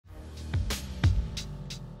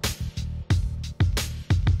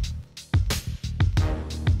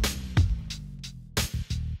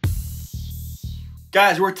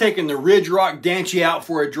Guys, we're taking the Redcat Danchee out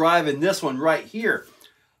for a drive in this one right here.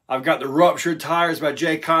 I've got the Rupture tires by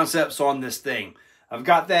JConcepts on this thing. I've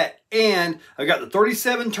got that, and I've got the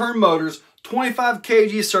 37 turn motors, 25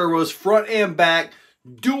 kg servos, front and back,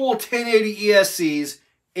 dual 1080 ESCs,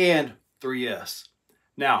 and 3S.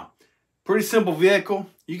 Now, pretty simple vehicle.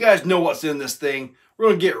 You guys know what's in this thing. We're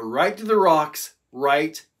going to get right to the rocks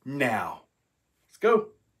right now. Let's go.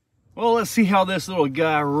 Well, let's see how this little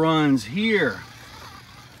guy runs here.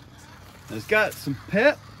 It's got some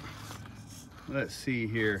pep. Let's see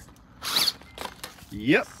here.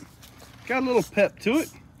 Yep, got a little pep to it.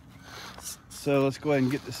 So let's go ahead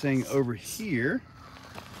and get this thing over here.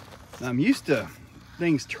 I'm used to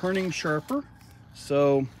things turning sharper,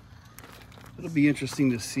 so it'll be interesting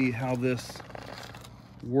to see how this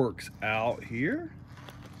works out here.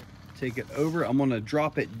 Take it over. I'm gonna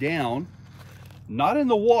drop it down, not in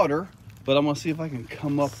the water, but I'm gonna see if I can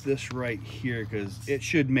come up this right here, because it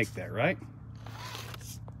should make that, right?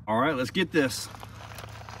 All right, let's get this.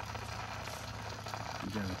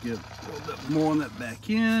 Gotta get a little bit more on that back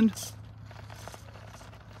end.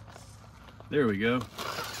 There we go.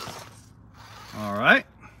 All right.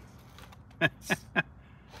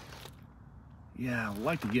 Yeah, I'd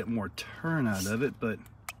like to get more turn out of it, but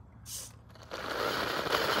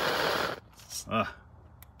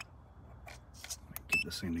get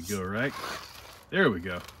this thing to go right. There we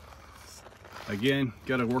go. Again,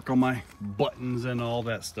 gotta work on my buttons and all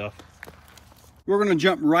that stuff. We're gonna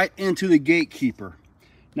jump right into the gatekeeper.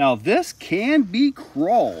 Now this can be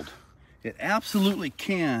crawled. It absolutely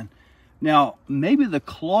can. Now maybe the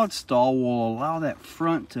clod stall will allow that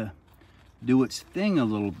front to do its thing a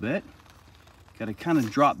little bit. Got to kind of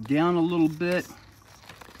drop down a little bit.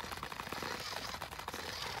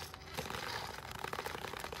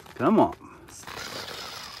 Come on.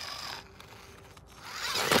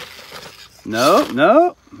 No,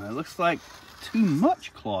 no, that looks like too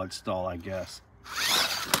much clod stall, I guess.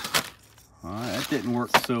 All right, that didn't work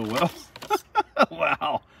so well.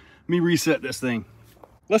 Wow. Let me reset this thing.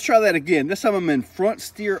 Let's try that again. This time I'm in front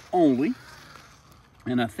steer only.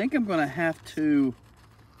 And I think I'm gonna have to,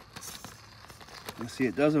 let's see,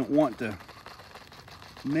 it doesn't want to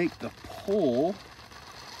make the pull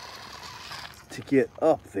to get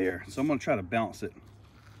up there. So I'm gonna try to bounce it.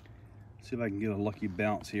 See if I can get a lucky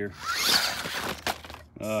bounce here.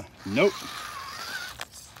 Nope.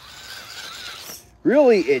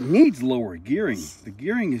 Really, it needs lower gearing. The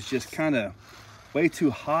gearing is just kind of way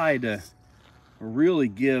too high to really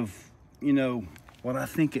give, you know, what I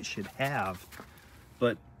think it should have.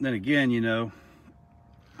 But then again, you know,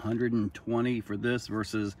 120 for this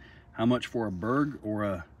versus how much for a Berg or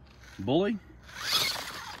a Bully?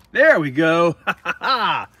 There we go.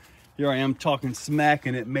 Here I am talking smack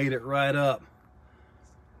and it made it right up.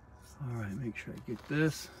 All right, make sure I get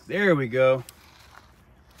this. There we go.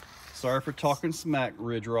 Sorry for talking smack,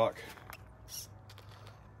 Ridge Rock.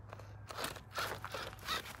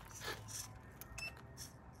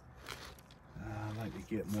 I'd like to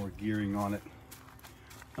get more gearing on it.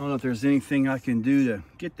 I don't know if there's anything I can do to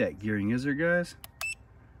get that gearing, is there, guys?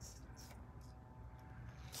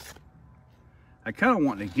 I kind of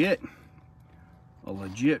want to get a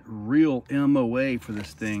legit real MOA for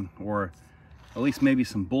this thing, or at least maybe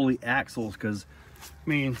some Bully axles, because I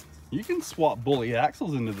mean, you can swap Bully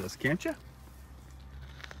axles into this, can't you?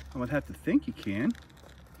 I would have to think you can.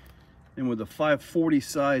 And with the 540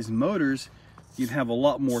 size motors, you'd have a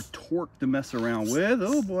lot more torque to mess around with.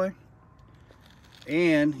 Oh boy.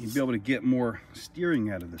 And you'd be able to get more steering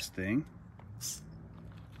out of this thing.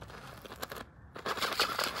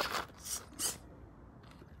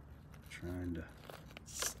 Trying to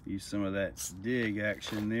use some of that dig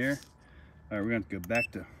action there. All right, we're going to go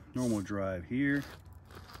back to normal drive here.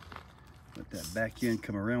 Let that back end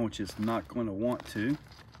come around, which it's not going to want to.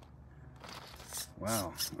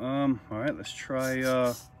 Wow. All right, let's try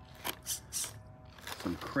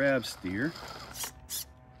some crab steer.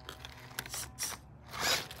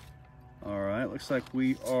 All right, looks like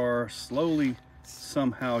we are slowly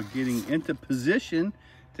somehow getting into position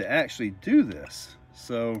to actually do this.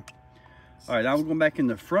 So, all right, now we're going back in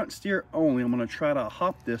the front steer only. I'm going to try to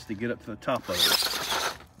hop this to get up to the top of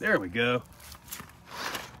it. There we go.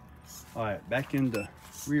 All right, back into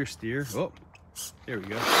rear steer. Oh, there we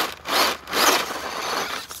go.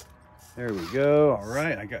 There we go. All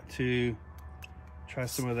right, I got to try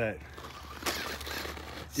some of that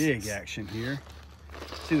dig action here.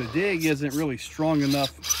 See, the dig isn't really strong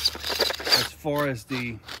enough as far as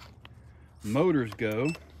the motors go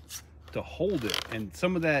to hold it, and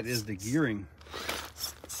some of that is the gearing,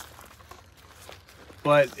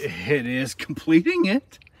 but it is completing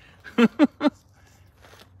it.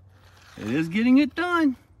 It is getting it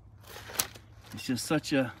done. It's just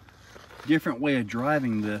such a different way of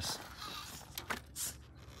driving this.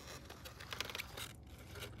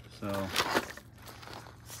 So,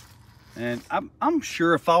 and I'm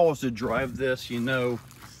sure if I was to drive this, you know,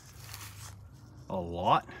 a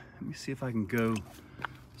lot. Let me see if I can go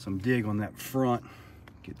some dig on that front.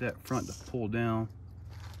 Get that front to pull down.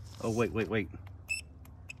 Oh, wait.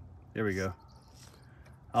 There we go.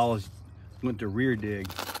 I always went to rear dig.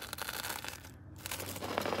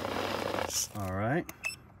 All right.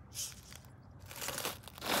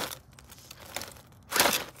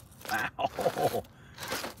 Ow.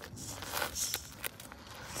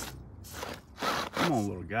 Come on,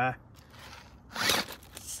 little guy.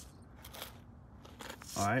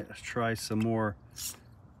 All right, let's try some more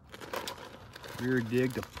rear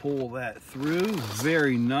dig to pull that through.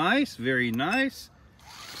 Very nice, very nice.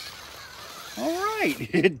 All right,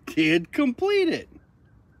 it did complete it.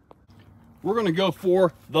 We're gonna go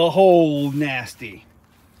for the whole nasty.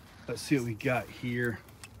 Let's see what we got here.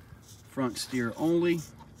 Front steer only.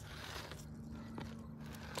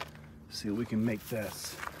 See if we can make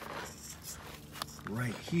that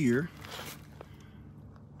right here.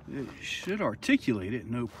 It should articulate it,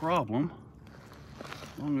 no problem.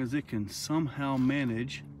 As long as it can somehow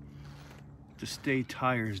manage to stay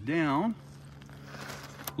tires down.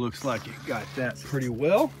 Looks like it got that pretty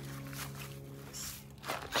well.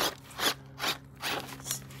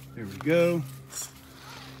 There we go.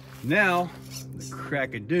 Now, the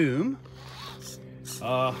crack of doom.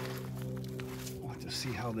 We'll have to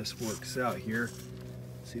see how this works out here.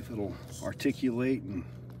 See if it'll articulate and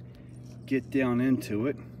get down into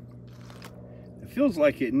it. It feels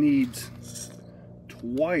like it needs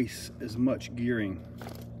twice as much gearing.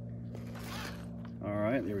 All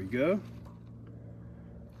right, there we go.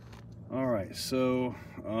 All right, so,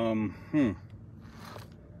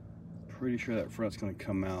 pretty sure that front's gonna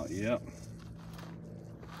come out, yep.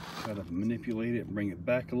 Try to manipulate it and bring it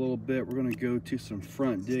back a little bit. We're gonna go to some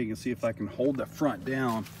front dig and see if I can hold the front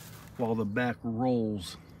down while the back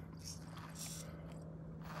rolls.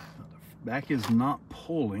 The back is not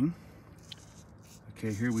pulling.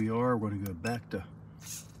 Okay, here we are. We're gonna go back to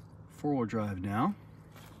four-wheel drive now.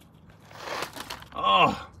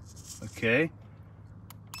 Oh, okay.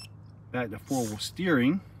 Back to four-wheel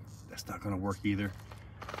steering. That's not gonna work either.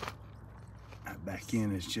 That back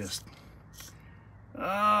end is just,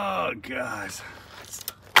 oh guys.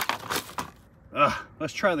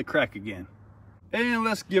 Let's try the crack again. And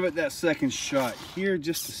let's give it that second shot here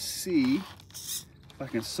just to see if I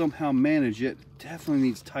can somehow manage it. Definitely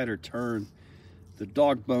needs tighter turn. The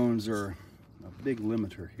dog bones are a big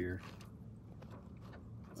limiter here.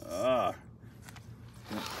 That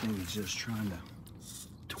thing is just trying to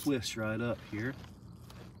twist right up here.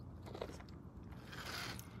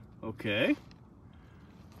 Okay.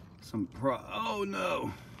 Oh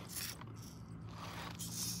no.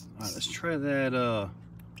 All right, let's try that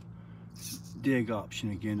dig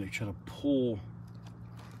option again to try to pull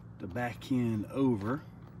the back end over.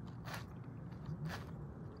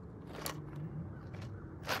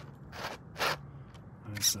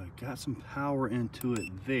 All right, so I got some power into it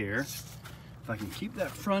there. If I can keep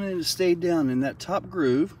that front end to stay down in that top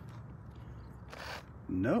groove.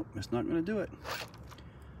 Nope, it's not going to do it.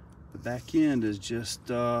 The back end is just,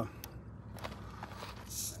 let's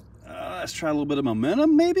try a little bit of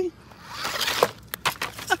momentum, maybe?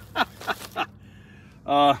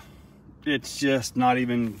 It's just not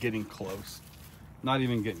even getting close. Not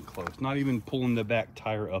even getting close. Not even pulling the back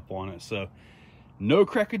tire up on it. So, no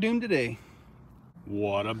crack of doom today.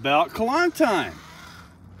 What about climb time?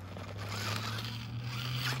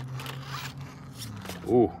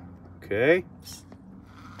 Oh, okay.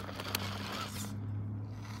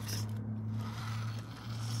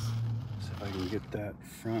 See if I can get that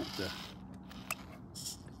front to,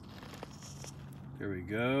 there we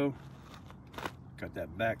go. Got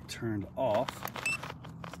that back turned off.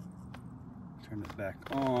 Turn it back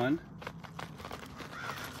on.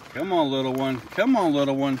 Come on, little one. Come on,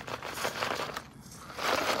 little one.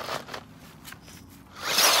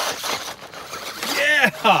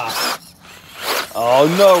 Yeah!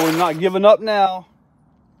 Oh no, we're not giving up now.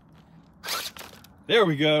 There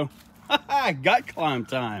we go. Got climb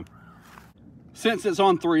time. Since it's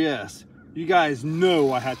on 3S, you guys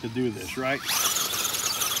know I had to do this, right?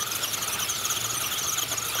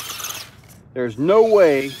 There's no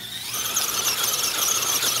way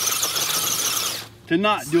to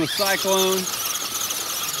not do a cyclone,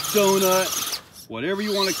 donut, whatever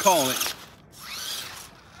you want to call it,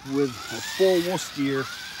 with a four-wheel steer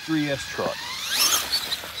 3S truck.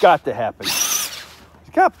 Got to happen. It's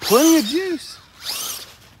got plenty of juice.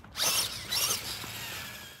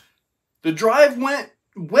 The drive went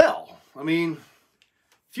well. I mean,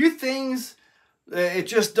 few things it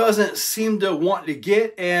just doesn't seem to want to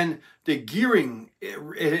get, and the gearing,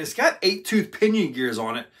 it's got 8-tooth pinion gears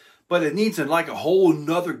on it, but it needs like a whole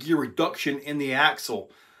nother gear reduction in the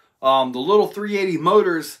axle. The little 380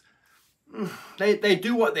 motors, they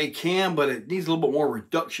do what they can, but it needs a little bit more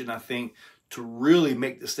reduction, I think, to really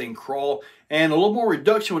make this thing crawl. And a little more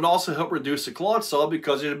reduction would also help reduce the clawed saw,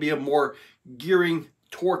 because it'd be a more gearing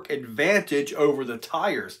torque advantage over the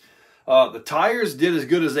tires. The tires did as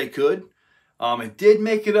good as they could. It did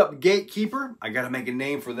make it up gatekeeper. I got to make a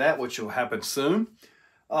name for that, which will happen soon.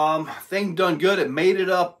 Thing done good. It made it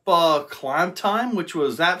up climb time, which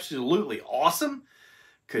was absolutely awesome.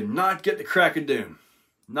 Could not get the crack of doom.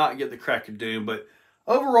 Not get the crack of doom. But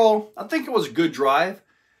overall, I think it was a good drive.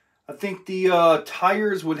 I think the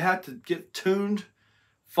tires would have to get tuned,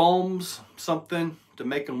 foams, something to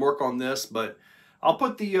make them work on this. But I'll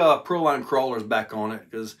put the Proline crawlers back on it,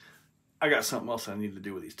 because I got something else I need to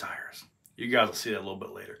do with these tires. You guys will see that a little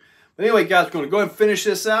bit later. But anyway, guys, we're going to go ahead and finish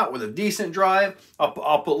this out with a decent drive.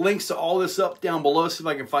 I'll put links to all this up down below, see if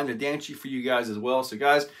I can find a Danchee for you guys as well. So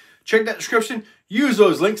guys, check that description. Use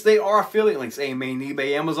those links. They are affiliate links. AMAN,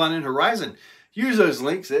 eBay, Amazon, and Horizon. Use those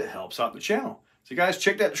links. It helps out the channel. So guys,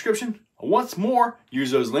 check that description. Once more,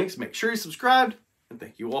 use those links. Make sure you're subscribed. And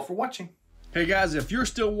thank you all for watching. Hey guys, if you're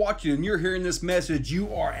still watching and you're hearing this message,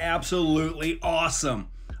 you are absolutely awesome.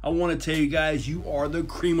 I want to tell you guys, you are the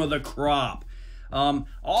cream of the crop.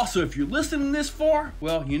 Also, if you're listening this far,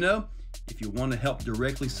 well, you know, if you want to help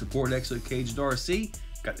directly support Exocaged RC,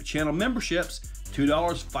 got the channel memberships, $2,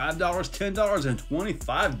 $5, $10, and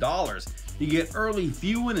 $25. You get early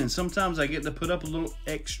viewing, and sometimes I get to put up a little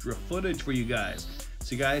extra footage for you guys.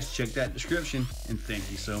 So guys, check that description, and thank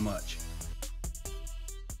you so much.